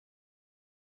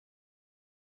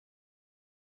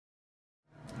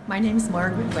My name is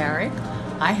Margaret Varick.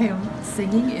 I am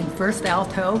singing in first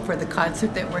alto for the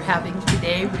concert that we're having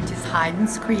today, which is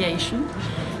Haydn's Creation.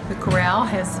 The chorale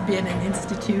has been an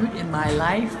institute in my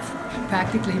life,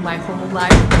 practically my whole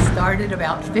life. It started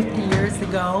about 50 years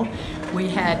ago. We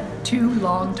had two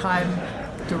longtime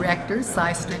directors,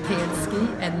 Cy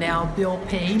Straczynski, and now Bill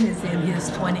Payne is in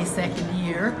his 22nd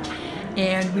year.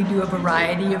 And we do a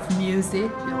variety of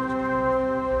music.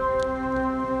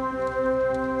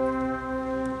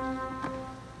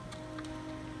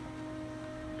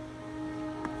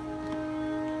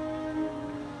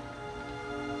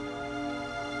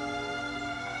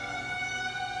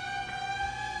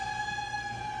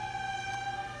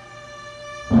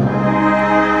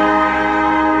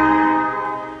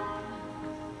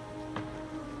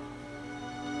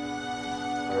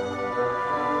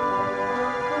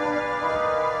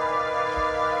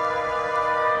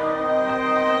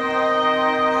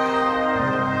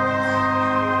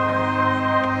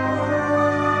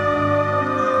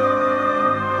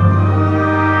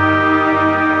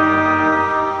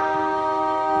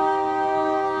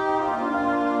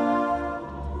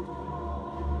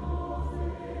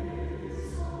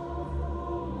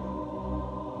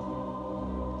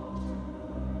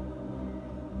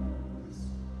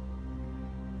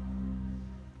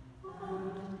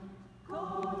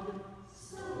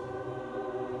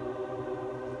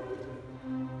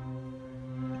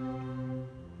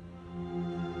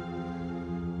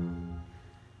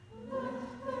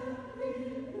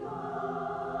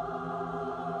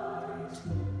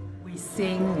 We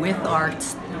sing with our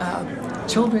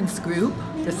children's group,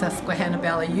 the Susquehanna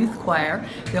Valley Youth Choir.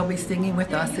 They'll be singing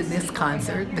with us in this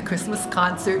concert. The Christmas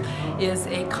concert is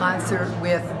a concert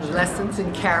with lessons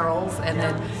and carols, and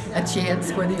then a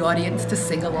chance for the audience to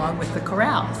sing along with the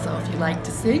chorale. So if you like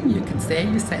to sing, you can say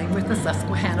you sang with the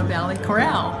Susquehanna Valley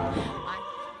Chorale.